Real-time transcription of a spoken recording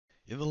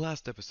In the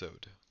last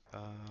episode, I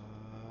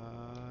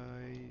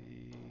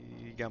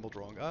gambled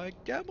wrong. I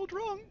gambled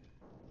wrong!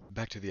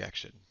 Back to the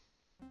action.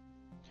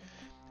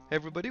 Hey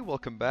everybody,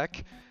 welcome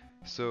back.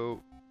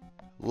 So,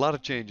 a lot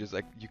of changes.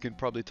 Like you can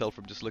probably tell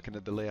from just looking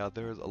at the layout,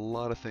 there's a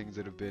lot of things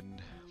that have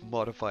been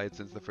modified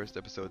since the first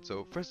episode.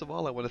 So, first of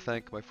all, I want to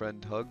thank my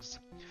friend Hugs.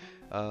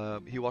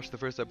 He watched the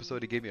first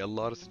episode, he gave me a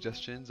lot of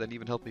suggestions, and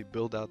even helped me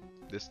build out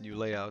this new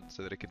layout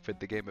so that it could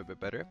fit the game a bit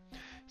better.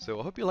 So,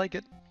 I hope you like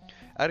it.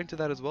 Adding to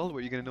that as well,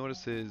 what you're going to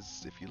notice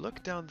is if you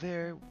look down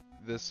there,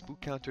 the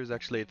spook counter is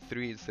actually at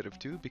 3 instead of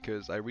 2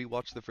 because I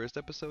rewatched the first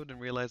episode and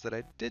realized that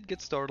I did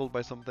get startled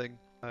by something.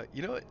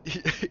 You know,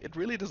 it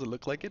really doesn't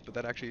look like it, but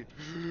that actually,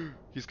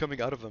 he's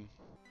coming out of them.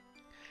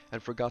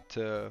 And forgot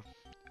to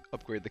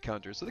upgrade the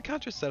counter. So the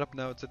counter's set up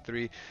now, it's at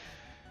 3.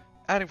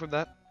 Adding from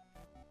that,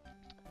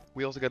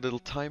 we also got a little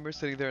timer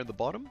sitting there in the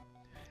bottom.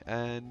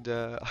 And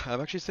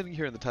I'm actually sitting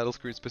here in the title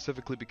screen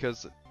specifically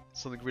because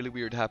something really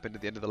weird happened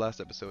at the end of the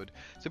last episode.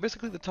 So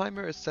basically the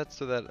timer is set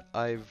so that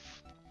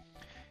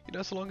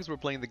so long as we're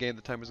playing the game,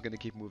 the timer's going to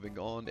keep moving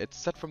on. It's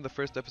set from the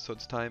first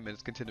episode's time and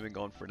it's continuing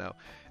on for now.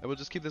 And we'll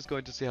just keep this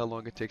going to see how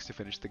long it takes to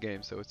finish the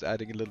game, so it's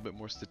adding a little bit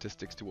more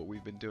statistics to what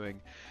we've been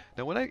doing.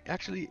 Now when I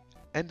actually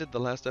ended the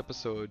last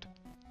episode,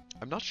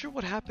 I'm not sure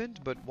what happened,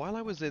 but while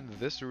I was in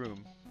this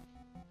room,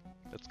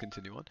 let's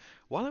continue on.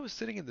 While I was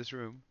sitting in this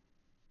room,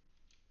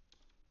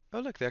 oh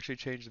look, they actually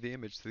changed the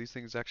image, so these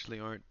things actually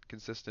aren't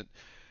consistent.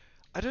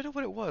 I don't know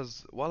what it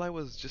was. While I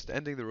was just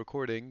ending the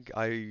recording,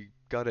 I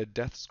got a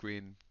death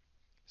screen.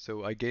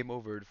 So I game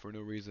overed for no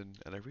reason,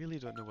 and I really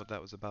don't know what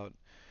that was about.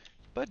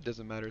 But it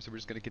doesn't matter, so we're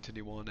just going to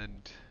continue on,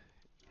 and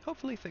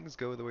hopefully things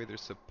go the way they're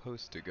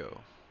supposed to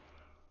go.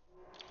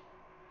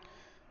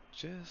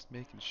 Just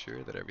making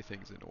sure that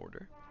everything's in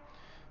order.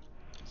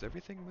 Is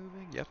everything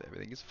moving? Yep,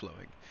 everything is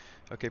flowing.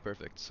 Okay,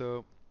 perfect.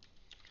 So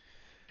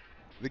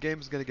the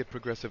game's going to get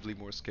progressively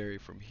more scary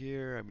from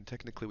here. I mean,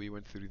 technically we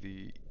went through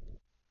the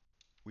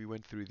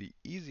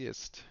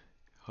easiest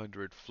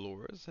 100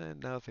 floors, and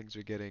now things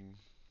are getting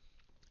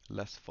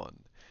less fun.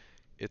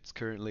 It's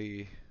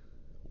currently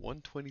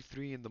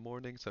 1:23 in the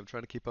morning, so I'm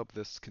trying to keep up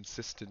this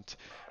consistent,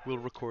 we'll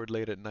record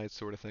late at night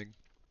sort of thing.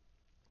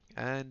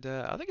 And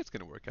I think it's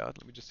going to work out.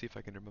 Let me just see if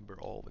I can remember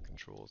all the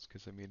controls,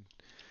 because I mean,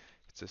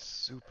 it's a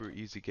super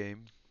easy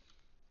game.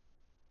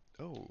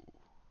 Oh,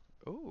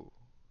 oh.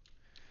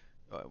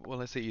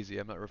 When I say easy,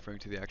 I'm not referring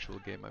to the actual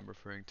game, I'm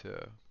referring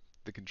to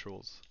the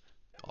controls,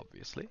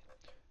 obviously.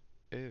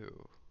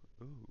 Ew.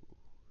 Ooh.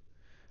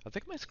 I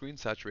think my screen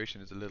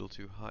saturation is a little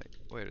too high.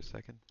 Wait a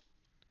second.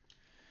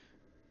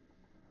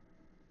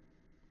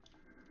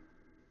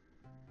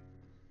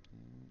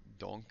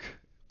 Donk.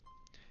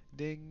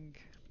 Ding.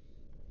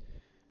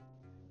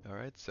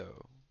 Alright,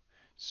 so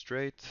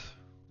straight,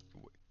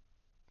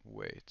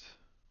 wait,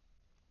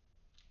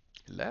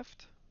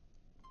 left,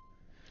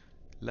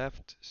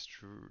 left,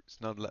 it's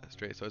not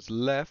straight, so it's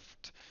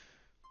left,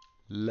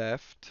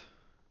 left,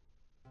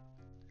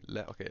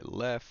 okay,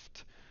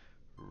 left,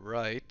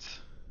 right,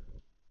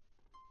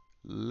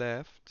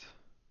 left,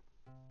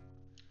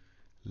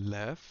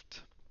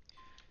 left.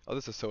 Oh,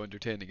 this is so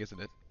entertaining, isn't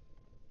it?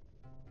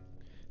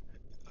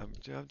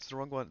 It's the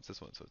wrong one, it's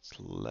this one, so it's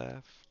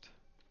left.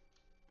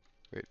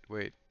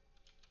 Wait,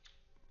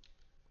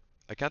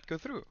 I can't go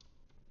through.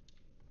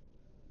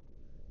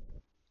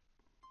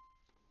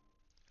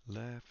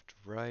 Left,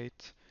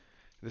 right.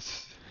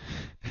 This,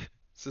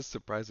 this is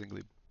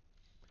surprisingly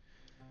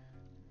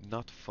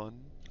not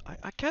fun.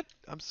 I can't,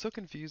 I'm so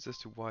confused as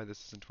to why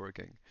this isn't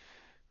working.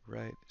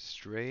 Right,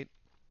 straight,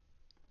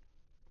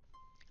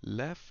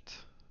 left.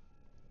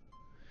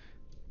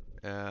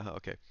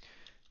 Okay.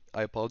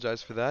 I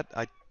apologize for that.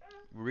 I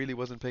really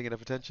wasn't paying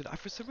enough attention. I,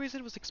 for some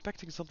reason, was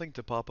expecting something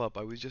to pop up.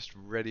 I was just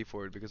ready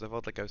for it because I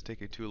felt like I was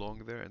taking too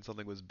long there and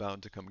something was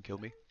bound to come and kill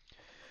me.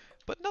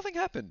 But nothing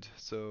happened,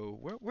 so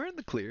we're in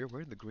the clear, we're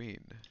in the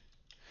green.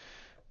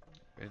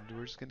 And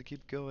we're just gonna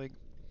keep going.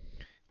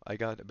 I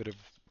got a bit of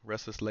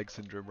restless leg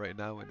syndrome right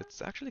now, and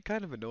it's actually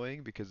kind of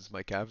annoying because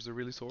my calves are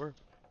really sore.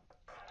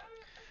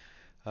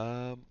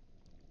 Um,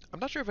 I'm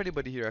not sure if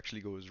anybody here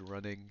actually goes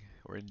running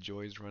or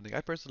enjoys running.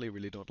 I personally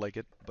really don't like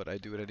it, but I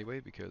do it anyway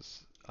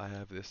because I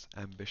have this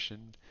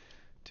ambition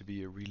to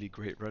be a really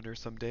great runner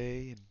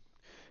someday. And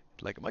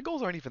like my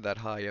goals aren't even that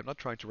high. I'm not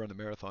trying to run a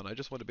marathon. I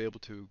just want to be able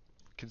to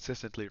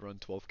consistently run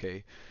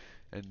 12K.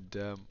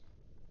 And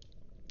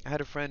I had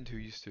a friend who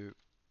used to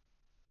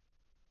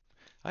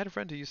I had a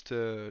friend who used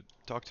to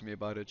talk to me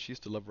about it. She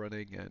used to love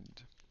running,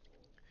 and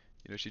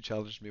she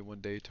challenged me one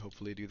day to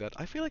hopefully do that.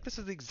 I feel like this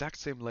is the exact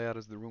same layout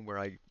as the room where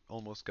I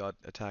almost got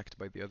attacked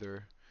by the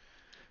other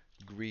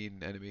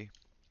green enemy.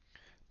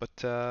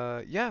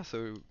 But yeah,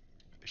 so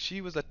she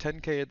was at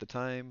 10K at the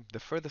time. The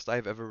furthest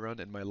I've ever run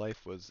in my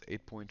life was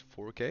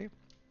 8.4K.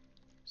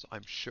 So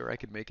I'm sure I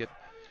can make it.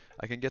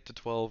 I can get to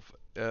 12.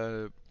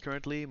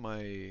 Currently,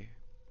 my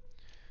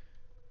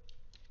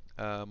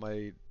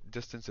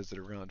distance is at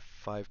around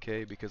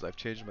 5K because I've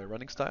changed my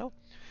running style.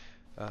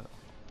 Uh,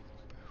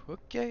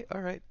 okay,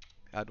 all right.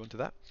 Add one to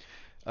that.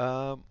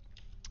 Um,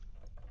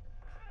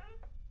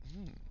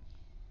 hmm.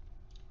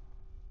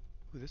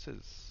 Ooh, this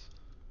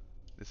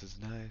is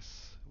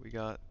nice. We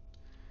got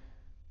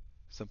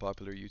some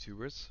popular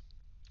YouTubers.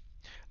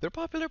 They're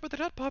popular, but they're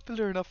not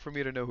popular enough for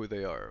me to know who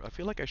they are. I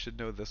feel like I should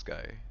know this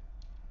guy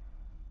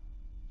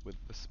with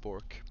the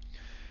spork.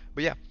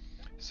 But yeah,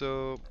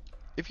 so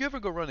if you ever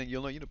go running,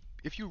 you'll know,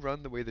 if you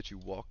run the way that you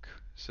walk,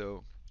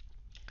 so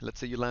let's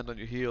say you land on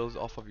your heels,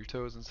 off of your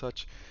toes and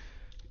such,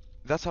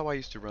 that's how I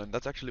used to run.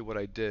 That's actually what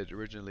I did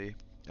originally.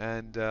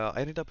 And I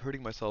ended up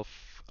hurting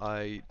myself.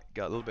 I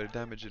got a little bit of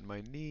damage in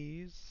my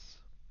knees,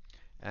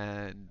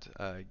 and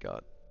I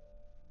got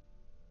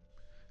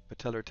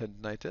patellar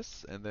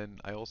tendinitis, and then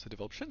I also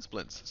developed shin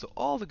splints. So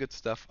all the good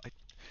stuff.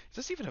 Is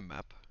this even a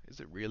map? Is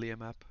it really a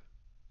map?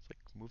 It's like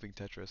moving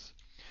Tetris.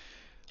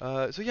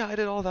 So yeah, I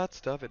did all that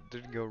stuff. It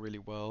didn't go really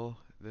well.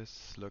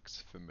 This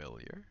looks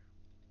familiar.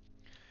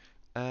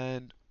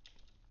 And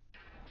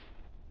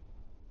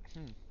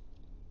hmm,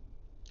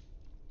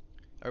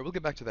 alright, we'll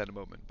get back to that in a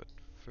moment. But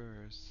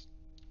first,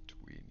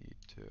 we need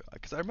to,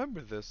 because I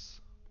remember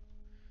this,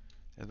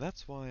 and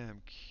that's why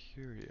I'm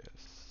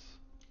curious.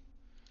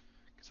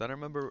 Because I don't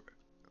remember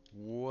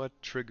what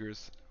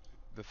triggers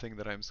the thing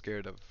that I'm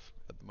scared of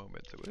at the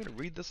moment. So we're gonna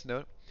read this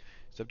note.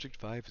 Subject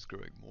 5 is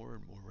growing more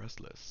and more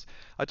restless.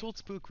 I told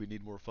Spook we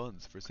need more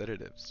funds for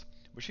sedatives,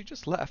 but she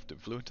just laughed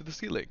and flew into the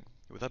ceiling.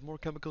 Without more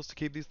chemicals to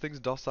keep these things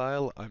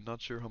docile, I'm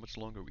not sure how much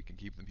longer we can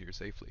keep them here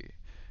safely.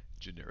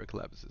 Generic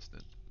lab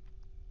assistant.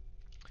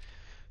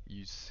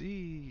 You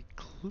see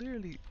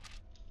clearly,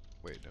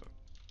 wait no,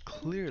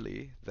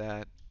 clearly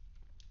that,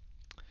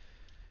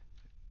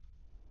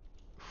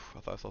 I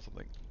thought I saw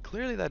something.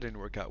 Clearly that didn't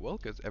work out well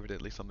because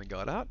evidently something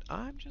got out.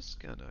 I'm just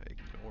gonna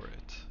ignore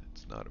it.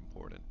 It's not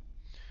important.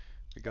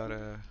 We got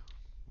a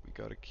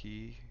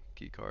key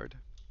card.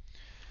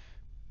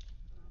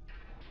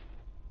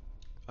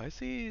 I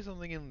see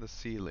something in the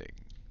ceiling.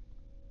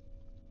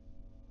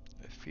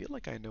 I feel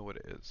like I know what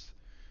it is.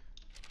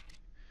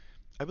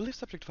 I believe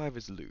subject 5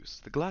 is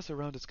loose. The glass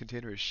around its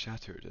container is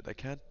shattered, and I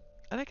can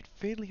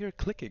faintly hear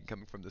clicking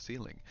coming from the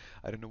ceiling.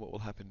 I don't know what will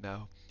happen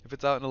now. If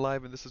it's out and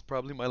alive, and this is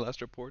probably my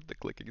last report, the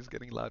clicking is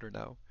getting louder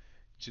now.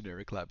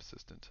 Generic lab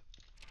assistant.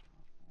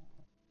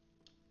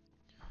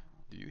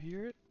 Do you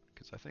hear it?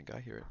 Because I think I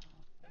hear it.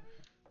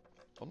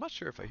 I'm not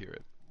sure if I hear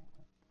it.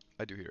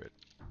 I do hear it.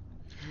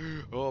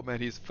 Oh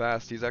man, he's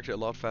fast. He's actually a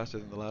lot faster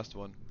than the last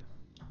one.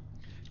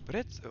 But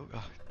it's... Oh,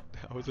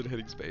 I wasn't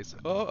hitting space.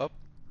 Oh, up.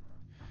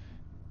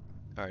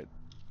 Alright.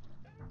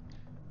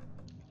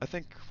 I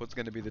think what's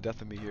going to be the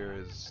death of me here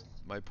is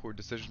my poor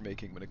decision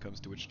making when it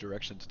comes to which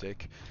direction to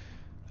take.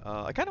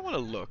 I kind of want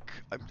to look.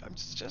 I'm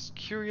just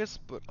curious,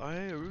 but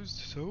I was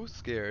so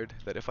scared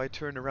that if I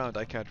turn around,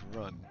 I can't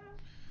run.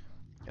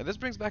 And this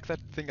brings back that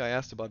thing I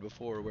asked about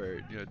before,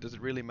 where, does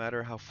it really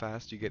matter how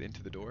fast you get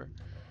into the door?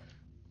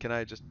 Can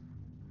I just...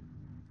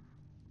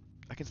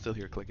 I can still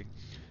hear clicking.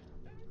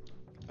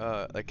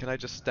 Like, can I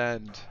just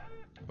stand...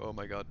 Oh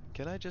my god.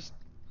 Can I just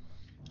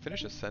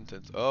finish a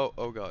sentence? Oh,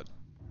 oh god.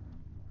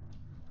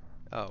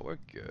 Oh, we're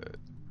good.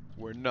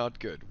 We're not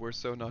good. We're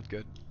so not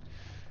good.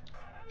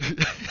 I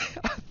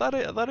thought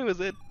it was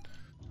it.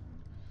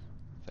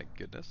 Thank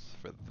goodness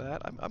for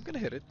that. I'm gonna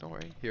hit it. Don't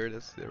worry. Here it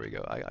is. There we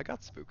go. I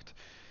got spooked.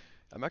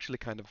 I'm actually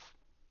kind of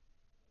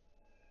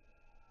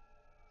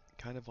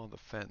on the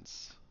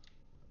fence.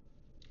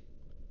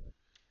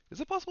 Is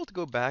it possible to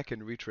go back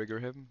and re-trigger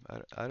him?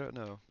 I don't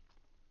know.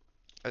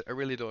 I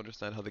really don't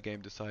understand how the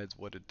game decides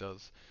what it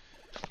does.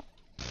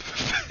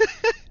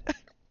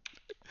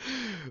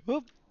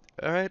 Well,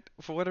 alright.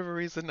 For whatever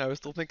reason, I was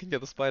still thinking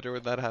of the spider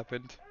when that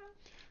happened.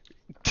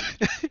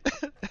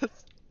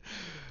 That's,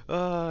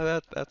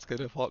 that's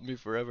gonna haunt me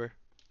forever.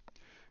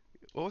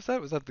 What was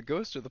that? Was that the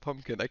ghost or the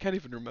pumpkin? I can't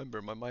even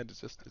remember. My mind is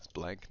just, it's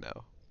blank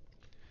now.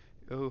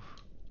 Oh,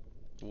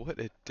 what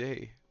a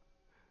day.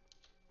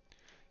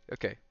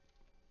 Okay.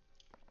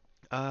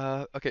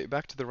 Okay,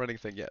 back to the running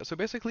thing. Yeah, so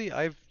basically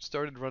I've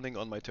started running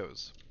on my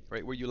toes,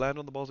 right? Where you land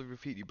on the balls of your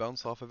feet, you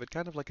bounce off of it,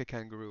 kind of like a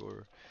kangaroo,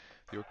 or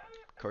your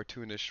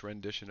cartoonish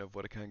rendition of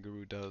what a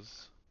kangaroo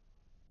does.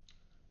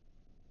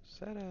 Is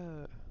that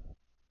a...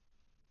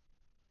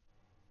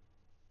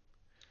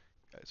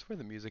 I swear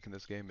the music in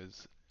this game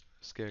is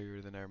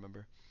scarier than I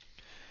remember.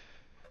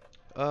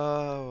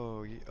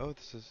 Oh, oh,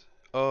 this is...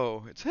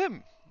 Oh, it's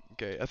him!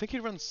 Okay, I think he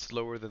runs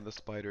slower than the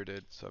spider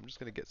did, so I'm just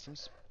gonna get some...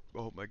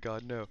 Oh my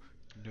god, no.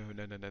 No,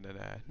 no, no, no, no,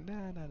 no.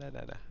 No, no, no, no,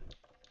 no.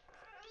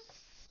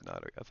 It's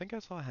not... I think I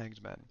saw a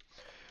hanged man.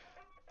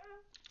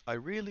 I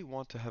really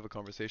want to have a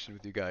conversation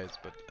with you guys,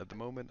 but at the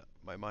moment,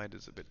 my mind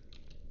is a bit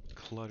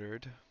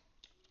cluttered.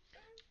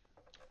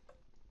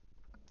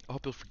 I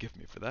hope you'll forgive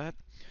me for that.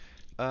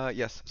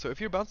 Yes, so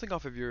if you're bouncing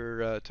off of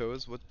your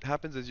toes, what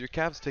happens is your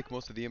calves take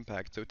most of the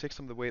impact. So it takes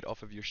some of the weight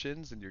off of your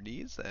shins and your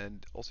knees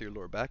and also your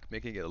lower back,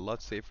 making it a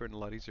lot safer and a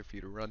lot easier for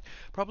you to run.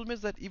 Problem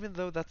is that even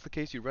though that's the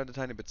case, you run a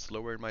tiny bit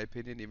slower in my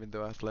opinion, even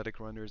though athletic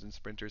runners and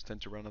sprinters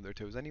tend to run on their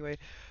toes anyway.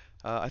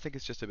 I think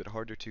it's just a bit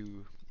harder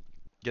to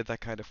get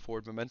that kind of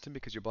forward momentum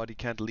because your body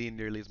can't lean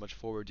nearly as much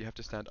forward. You have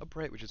to stand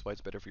upright, which is why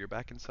it's better for your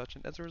back and such.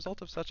 And as a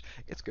result of such,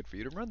 it's good for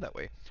you to run that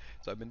way.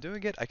 So I've been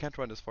doing it. I can't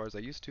run as far as I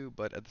used to,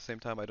 but at the same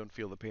time, I don't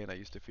feel the pain I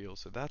used to feel.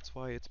 So that's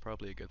why it's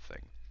probably a good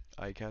thing.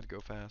 I can't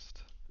go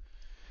fast.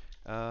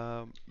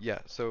 Yeah,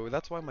 so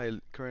that's why my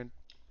current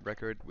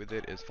record with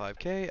it is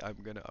 5K.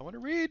 I want to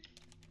read.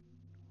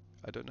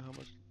 I don't know how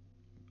much.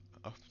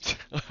 Oh,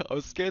 I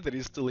was scared that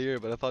he's still here,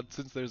 but I thought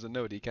since there's a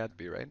note, he can't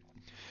be, right?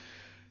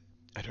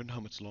 I don't know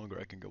how much longer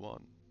I can go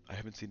on. I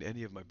haven't seen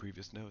any of my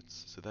previous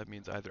notes, so that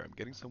means either I'm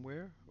getting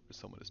somewhere or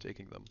someone is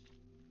taking them.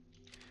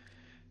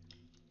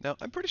 Now,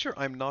 I'm pretty sure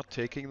I'm not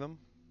taking them,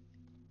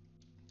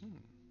 hmm.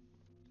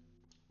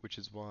 Which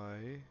is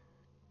why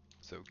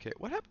it's okay.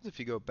 What happens if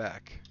you go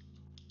back?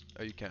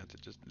 Oh, you can't.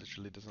 It just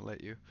literally doesn't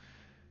let you.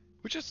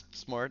 Which is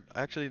smart.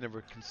 I actually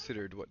never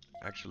considered what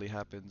actually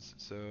happens,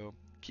 so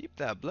keep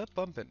that blood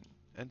pumping.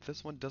 And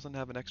this one doesn't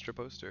have an extra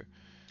poster,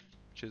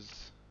 which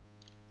is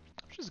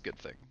a good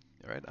thing.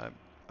 All right,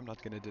 I'm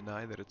not gonna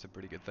deny that it's a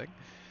pretty good thing.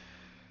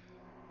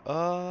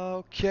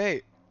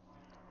 Okay.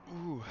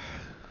 Ooh,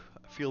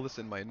 I feel this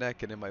in my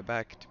neck and in my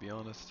back, to be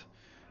honest.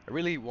 I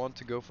really want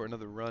to go for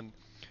another run.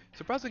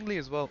 Surprisingly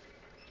as well,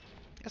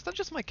 it's not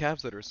just my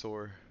calves that are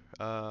sore.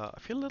 I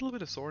feel a little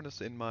bit of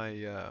soreness in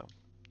my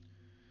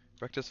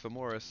rectus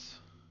femoris.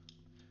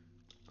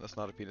 That's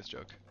not a penis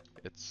joke.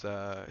 It's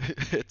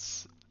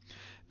it's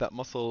that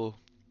muscle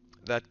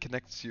that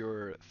connects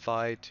your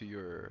thigh to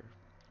your,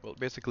 well,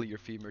 basically your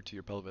femur to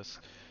your pelvis.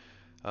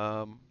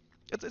 Um,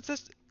 it's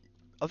just,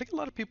 I think a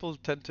lot of people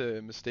tend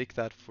to mistake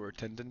that for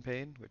tendon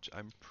pain, which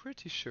I'm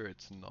pretty sure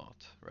it's not,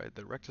 right?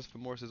 The rectus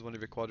femoris is one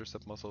of your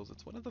quadricep muscles.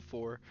 It's one of the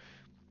four,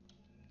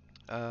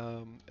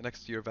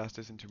 next to your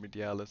vastus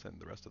intermedialis and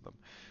the rest of them.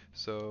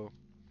 So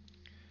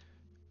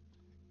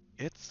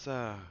it's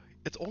uh,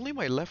 it's only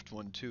my left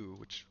one too,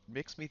 which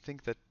makes me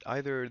think that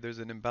either there's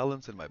an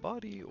imbalance in my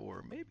body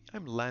or maybe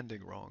I'm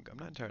landing wrong. I'm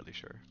not entirely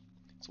sure.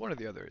 It's one or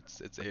the other.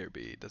 It's A or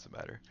B. It doesn't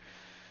matter.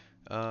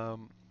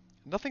 Um,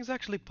 Nothing's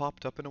actually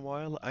popped up in a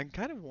while.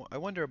 I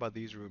wonder about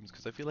these rooms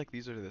because I feel like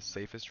these are the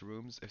safest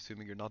rooms,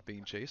 assuming you're not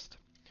being chased,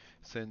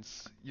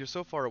 since you're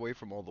so far away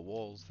from all the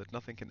walls that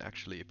nothing can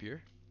actually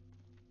appear.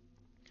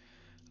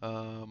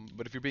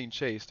 But if you're being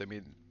chased, I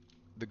mean,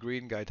 the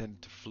green guy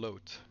tended to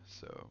float,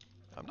 so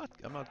I'm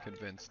not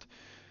convinced.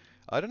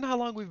 I don't know how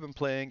long we've been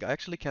playing. I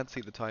actually can't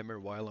see the timer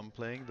while I'm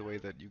playing the way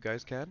that you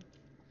guys can.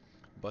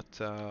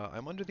 But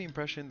I'm under the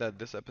impression that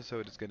this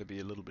episode is going to be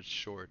a little bit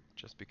short,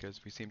 just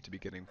because we seem to be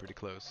getting pretty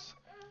close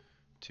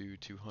to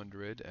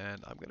 200,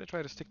 and I'm gonna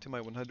try to stick to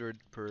my 100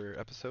 per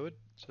episode,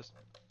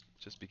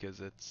 just because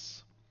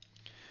it's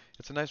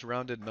a nice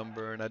rounded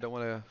number, and I don't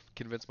want to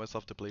convince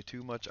myself to play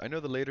too much. I know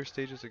the later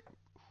stages are...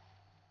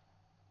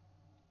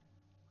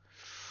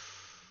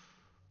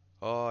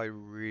 Oh, I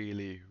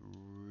really,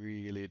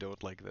 really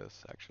don't like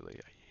this, actually.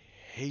 I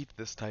hate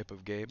this type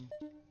of game.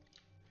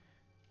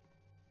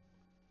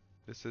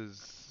 This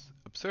is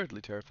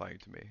absurdly terrifying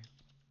to me.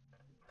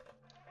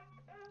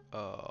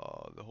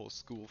 The whole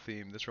school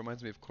theme. This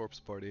reminds me of Corpse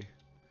Party.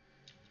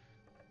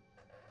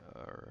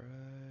 Alright.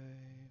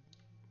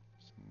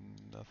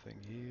 Nothing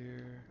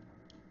here.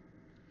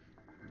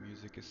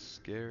 Music is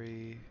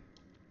scary.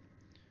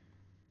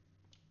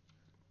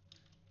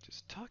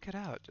 Just talk it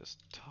out. Just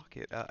talk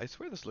it out. I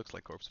swear this looks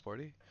like Corpse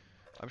Party.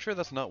 I'm sure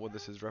that's not what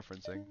this is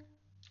referencing.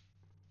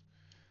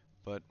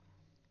 But,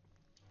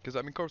 because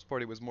I mean, Corpse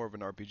Party was more of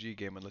an RPG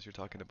game unless you're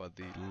talking about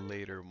the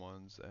later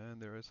ones.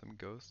 And there are some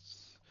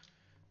ghosts.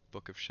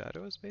 Book of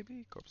Shadows,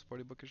 maybe? Corpse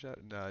Party Book of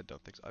Shadows? No, I don't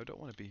think so. I don't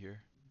want to be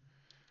here.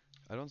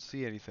 I don't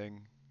see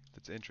anything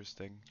that's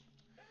interesting.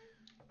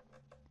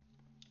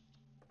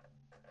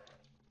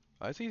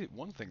 I see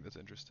one thing that's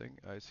interesting.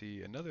 I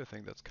see another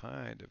thing that's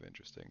kind of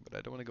interesting, but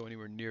I don't want to go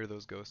anywhere near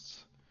those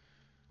ghosts.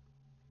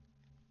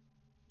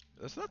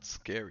 That's not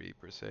scary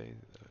per se.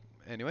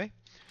 Anyway,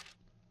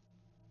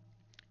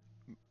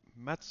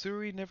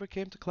 Matsuri never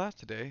came to class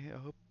today. I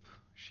hope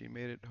she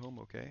made it home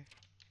okay.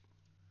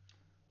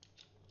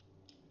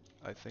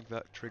 I think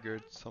that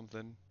triggered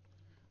something.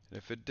 And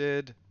if it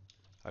did,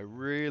 I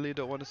really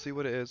don't want to see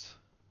what it is.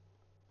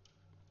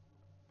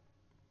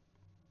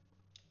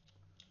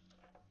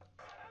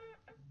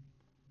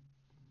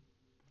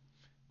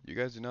 You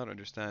guys do not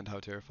understand how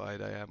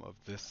terrified I am of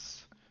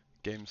this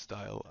game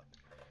style.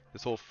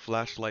 This whole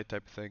flashlight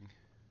type thing.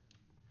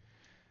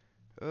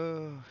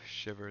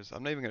 Shivers.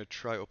 I'm not even gonna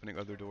try opening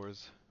other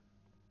doors.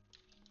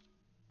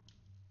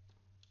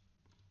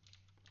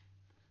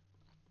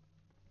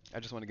 I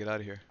just want to get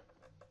out of here.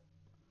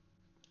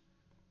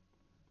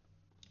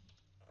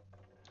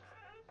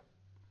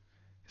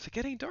 Is it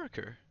getting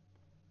darker?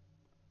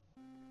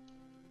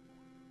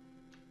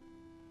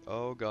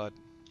 Oh god.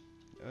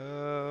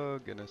 Oh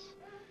goodness.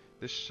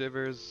 This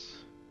shivers.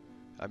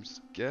 I'm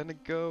just gonna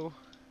go.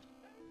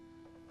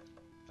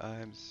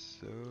 I'm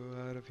so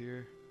out of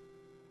here.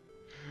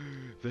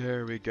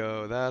 There we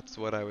go. That's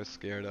what I was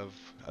scared of.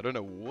 I don't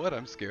know what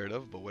I'm scared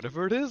of, but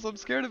whatever it is, I'm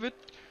scared of it.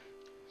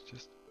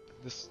 Just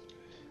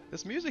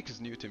this music is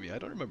new to me. I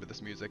don't remember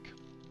this music.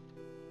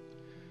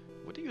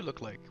 What do you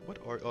look like? What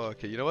are... Oh,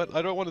 okay, you know what?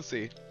 I don't want to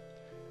see.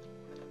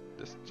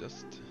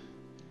 Just...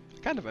 I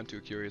kind of am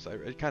too curious. I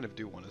kind of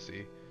do want to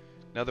see.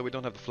 Now that we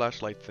don't have the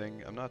flashlight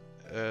thing, I'm not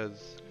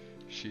as...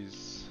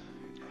 She's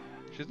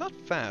not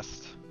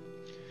fast.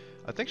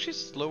 I think she's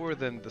slower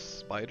than the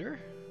spider.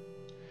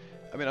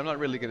 I mean, I'm not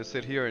really going to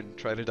sit here and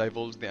try to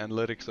divulge the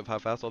analytics of how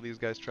fast all these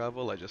guys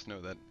travel. I just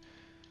know that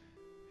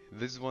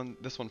this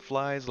one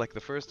flies like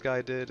the first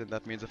guy did, and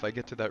that means if I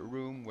get to that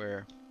room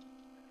where...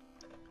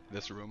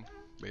 This room,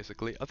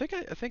 basically. I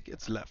think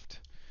it's left.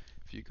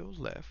 If you go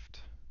left,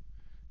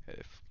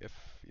 if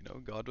you know,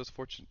 God was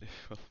fortunate,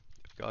 well,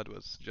 if God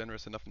was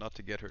generous enough not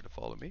to get her to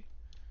follow me,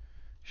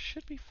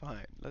 should be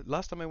fine.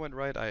 Last time I went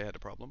right, I had a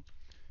problem.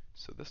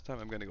 So this time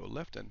I'm gonna go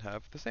left and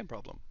have the same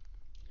problem.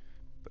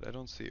 But I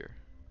don't see her.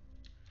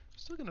 I'm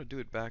still gonna do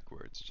it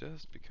backwards,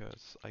 just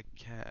because I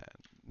can.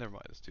 Never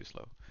mind, it's too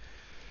slow.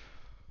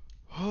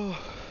 Oh,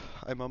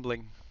 I'm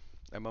mumbling.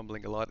 I'm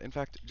mumbling a lot. In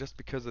fact, just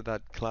because of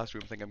that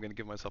classroom thing, I'm gonna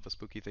give myself a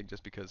spooky thing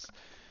just because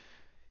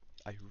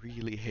I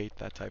really hate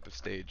that type of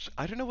stage.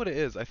 I don't know what it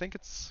is. I think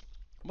it's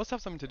must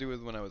have something to do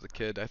with when I was a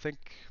kid. I think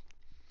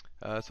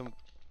some.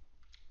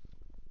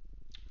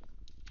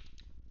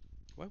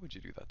 Why would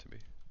you do that to me?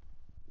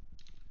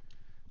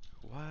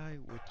 Why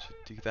would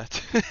you do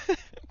that?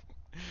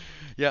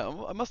 Yeah,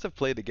 I must have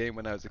played a game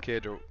when I was a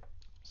kid, or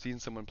seen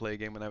someone play a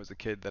game when I was a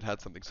kid that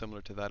had something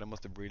similar to that. It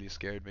must have really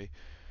scared me.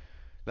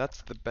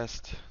 That's the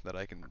best that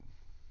I can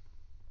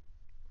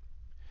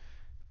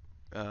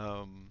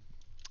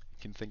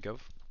think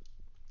of.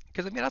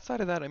 Because I mean,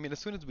 outside of that, I mean, as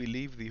soon as we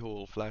leave the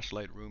whole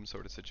flashlight room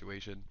sort of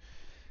situation,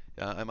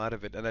 I'm out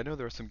of it. And I know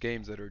there are some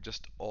games that are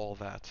just all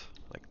that.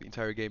 Like the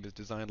entire game is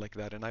designed like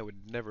that, and I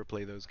would never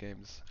play those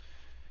games.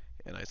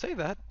 And I say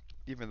that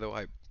even though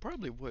I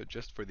probably would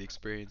just for the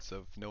experience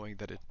of knowing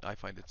that I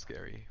find it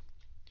scary.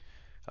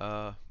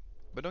 Uh,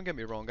 but don't get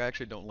me wrong, I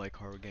actually don't like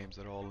horror games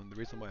at all. And the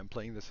reason why I'm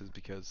playing this is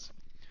because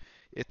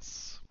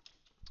it's.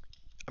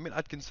 I mean,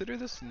 I'd consider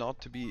this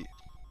not to be.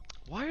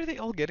 Why are they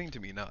all getting to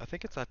me now? I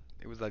think it's that.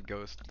 It was that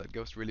ghost. That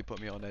ghost really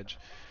put me on edge.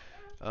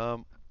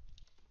 Um,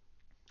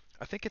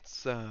 I think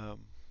it's. I'm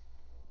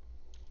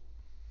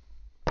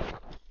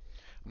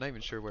not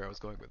even sure where I was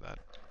going with that.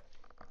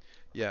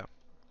 Yeah.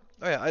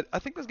 Oh yeah, I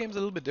think this game's a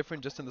little bit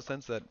different just in the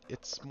sense that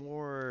it's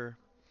more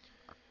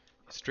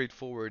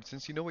straightforward.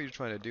 Since you know what you're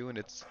trying to do and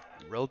it's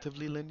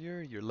relatively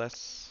linear, you're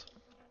less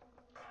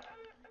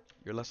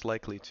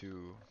likely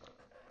to,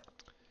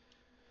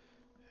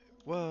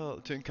 well,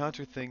 to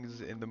encounter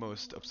things in the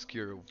most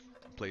obscure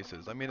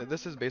places. I mean,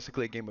 this is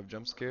basically a game of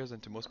jump scares,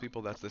 and to most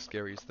people that's the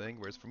scariest thing,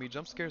 whereas for me,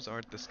 jump scares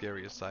aren't the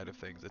scariest side of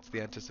things. It's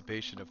the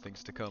anticipation of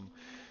things to come.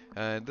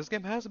 And this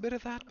game has a bit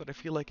of that, but I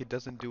feel like it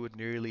doesn't do it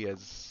nearly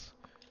as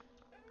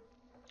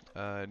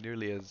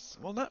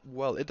well, not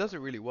well, it does it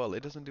really well.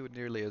 It doesn't do it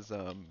nearly as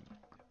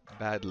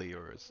badly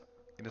or as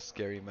in a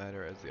scary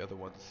manner as the other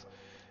ones.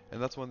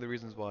 And that's one of the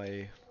reasons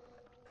why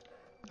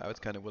I was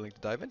kind of willing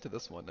to dive into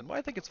this one and why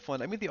I think it's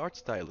fun. I mean, the art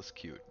style is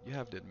cute. You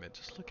have to admit,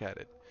 just look at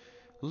it.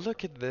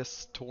 Look at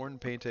this torn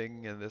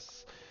painting and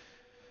this,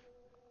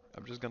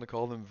 I'm just gonna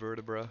call them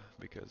vertebra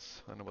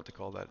because I don't know what to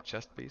call that,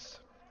 chest piece.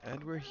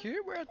 And we're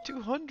here, we're at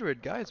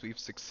 200, guys, we've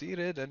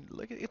succeeded, and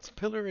look at, it's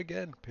Pillar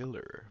again.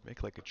 Pillar,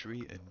 make like a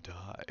tree and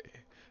die.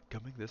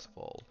 Coming this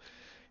fall.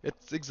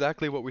 It's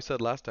exactly what we said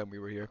last time we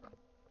were here.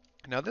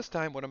 Now this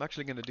time what I'm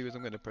actually going to do is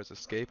I'm going to press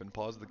escape and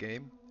pause the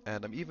game,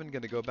 and I'm even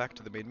going to go back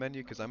to the main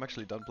menu because I'm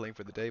actually done playing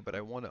for the day, but I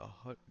want to...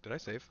 Did I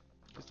save?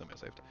 Please tell me I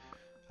saved.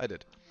 I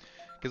did.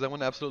 Because I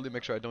want to absolutely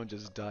make sure I don't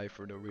just die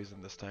for no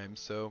reason this time,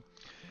 so...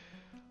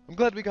 I'm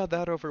glad we got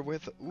that over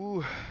with. Ooh,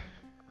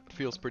 it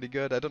feels pretty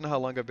good. I don't know how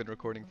long I've been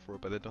recording for,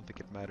 but I don't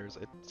think it matters.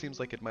 It seems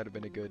like it might have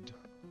been a good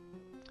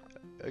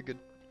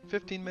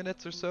 15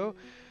 minutes or so.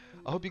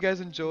 I hope you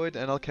guys enjoyed,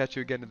 and I'll catch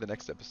you again in the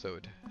next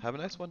episode. Have a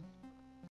nice one.